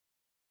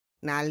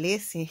Now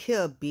listen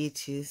here,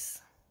 bitches.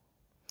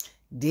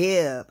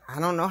 Deb, I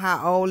don't know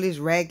how old this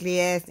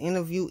raggedy ass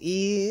interview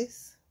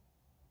is.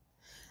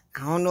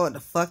 I don't know what the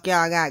fuck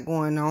y'all got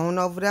going on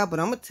over there, but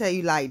I'm gonna tell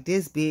you like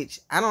this, bitch.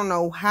 I don't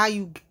know how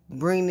you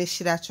bring this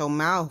shit out your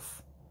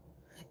mouth.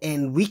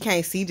 And we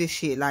can't see this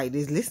shit like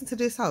this. Listen to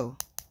this hoe.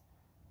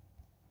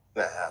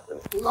 That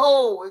happened.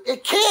 No,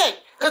 it can't,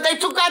 because they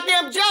too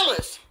goddamn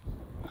jealous.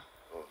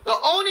 The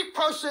only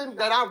person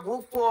that I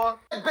root for,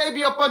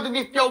 baby up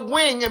underneath your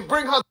wing and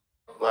bring her.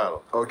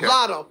 Lotto. Okay.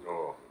 Lotto.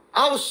 Oh.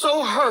 I was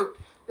so hurt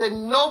that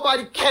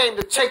nobody came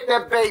to take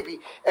that baby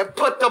and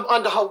put them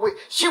under her wing.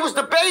 She was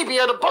the baby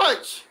of the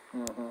bunch.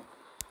 Mm-hmm.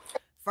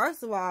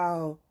 First of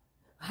all,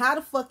 how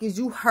the fuck is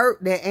you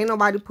hurt that ain't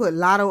nobody put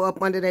Lotto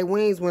up under their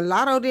wings when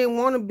Lotto didn't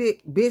want a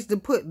big bitch to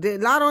put...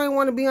 Lotto ain't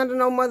want to be under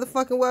no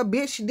motherfucking well,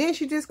 bitch. Didn't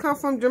she just come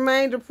from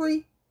Jermaine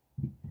Dupri?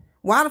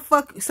 Why the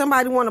fuck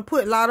somebody want to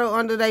put Lotto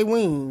under their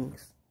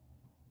wings?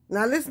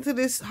 Now listen to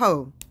this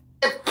hoe.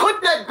 And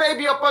put that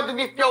baby up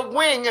underneath your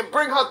wing and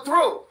bring her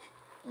through.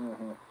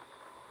 Mm-hmm.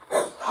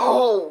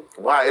 Oh.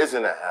 Why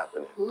isn't that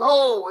happening?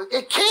 No,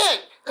 it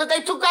can't, because they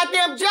too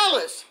goddamn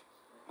jealous.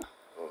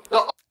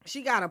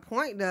 She got a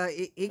point though.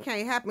 It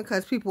can't happen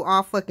because people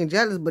are fucking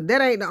jealous, but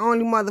that ain't the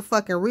only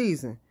motherfucking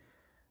reason.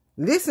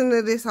 Listen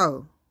to this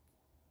hoe.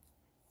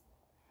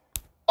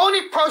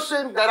 Only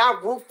person that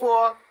I root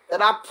for,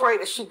 that I pray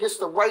that she gets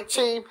the right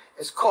team,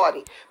 is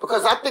Cardi.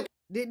 Because I think...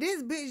 Did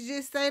this bitch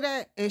just say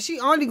that? And she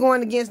only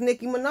going against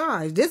Nicki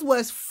Minaj. This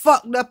was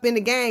fucked up in the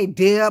game,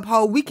 Deb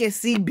hoe. We can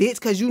see, bitch,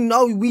 because you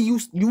know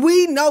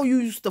we know you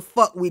used to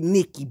fuck with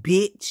Nicki,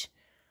 bitch.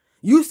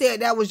 You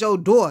said that was your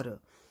daughter.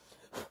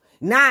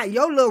 Nah,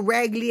 your little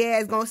raggedy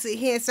ass gonna sit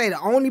here and say the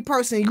only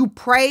person you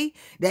pray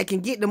that can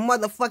get the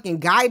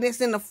motherfucking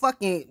guidance in the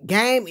fucking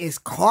game is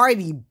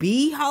Cardi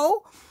B,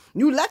 ho?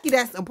 You lucky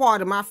that's a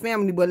part of my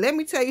family, but let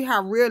me tell you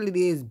how real it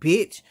is,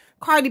 bitch.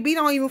 Cardi B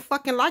don't even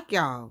fucking like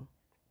y'all.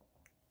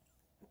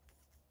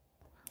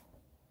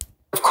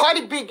 If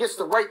Cardi B gets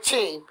the right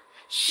team,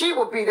 she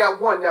will be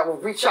that one that will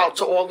reach out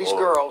to all these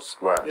girls.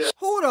 Right. Yeah.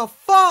 Who the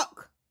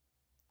fuck?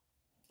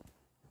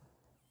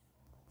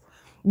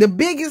 The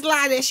biggest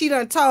lie that she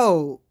done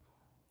told.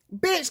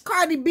 Bitch,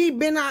 Cardi B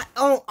been out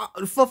on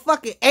for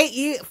fucking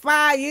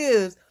 5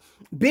 years.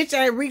 Bitch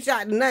ain't reach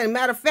out to nothing.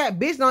 Matter of fact,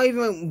 bitch don't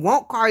even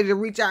want Cardi to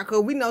reach out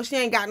because we know she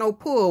ain't got no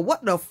pull.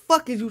 What the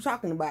fuck is you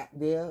talking about,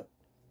 Deb?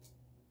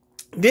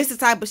 This the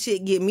type of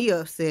shit get me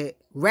upset.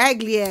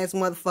 Raggedy ass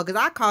motherfuckers.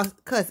 I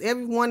cuss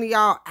every one of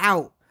y'all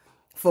out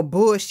for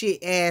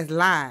bullshit ass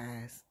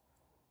lies.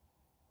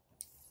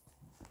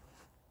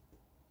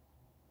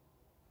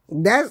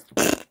 That's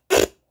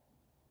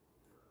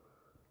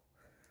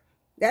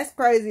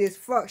crazy as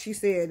fuck. She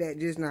said that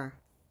just now.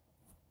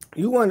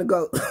 You want to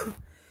go...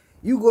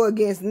 You go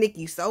against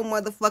Nicki so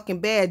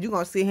motherfucking bad, you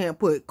gonna sit here and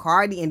put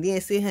Cardi and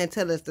then sit here and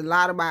tell us a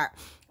lot about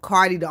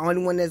Cardi, the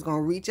only one that's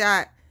gonna reach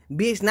out.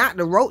 Bitch, not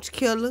the roach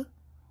killer.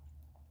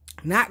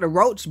 Not the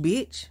roach,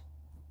 bitch.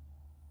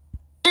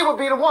 She would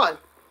be the one.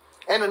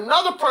 And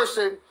another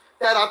person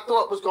that I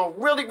thought was gonna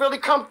really, really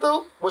come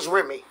through was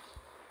Remy.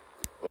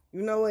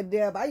 You know what,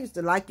 Deb? I used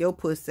to like your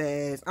pussy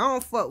ass. I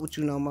don't fuck with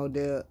you no more,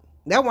 Deb.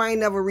 That's why I ain't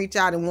never reach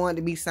out and wanted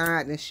to be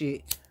signed and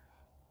shit.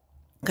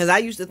 Cause I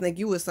used to think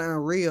you was something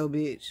real,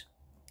 bitch.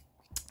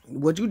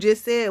 What you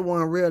just said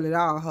wasn't real at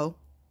all, ho.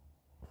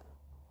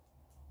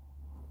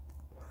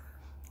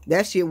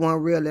 That shit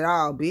wasn't real at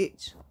all,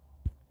 bitch.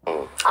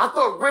 I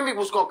thought Remy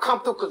was gonna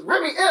come through because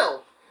Remy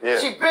ill. Yeah.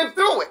 She been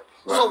through it.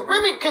 Right. So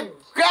Remy could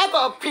gather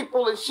up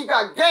people and she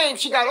got game.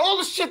 She got all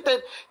the shit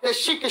that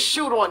she can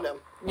shoot on them.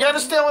 You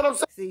understand what I'm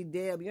saying? See,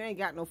 Deb, you ain't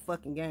got no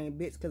fucking game,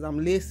 bitch, because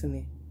I'm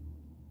listening.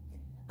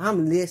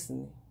 I'm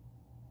listening.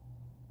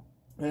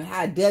 And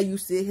how dare you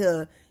sit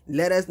here and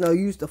let us know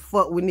you used to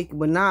fuck with Nicki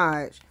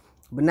Minaj.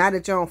 But now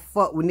that you don't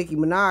fuck with Nicki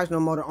Minaj no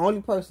more, the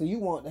only person you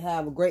want to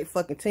have a great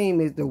fucking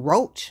team is the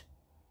roach.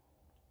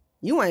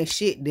 You ain't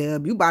shit,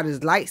 Deb. You about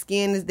as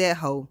light-skinned as that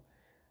hoe.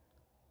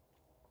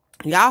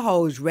 Y'all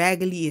hoes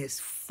raggedy as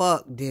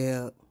fuck,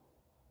 Deb.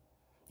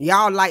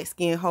 Y'all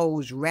light-skinned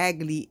hoes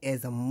raggedy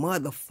as a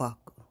motherfucker.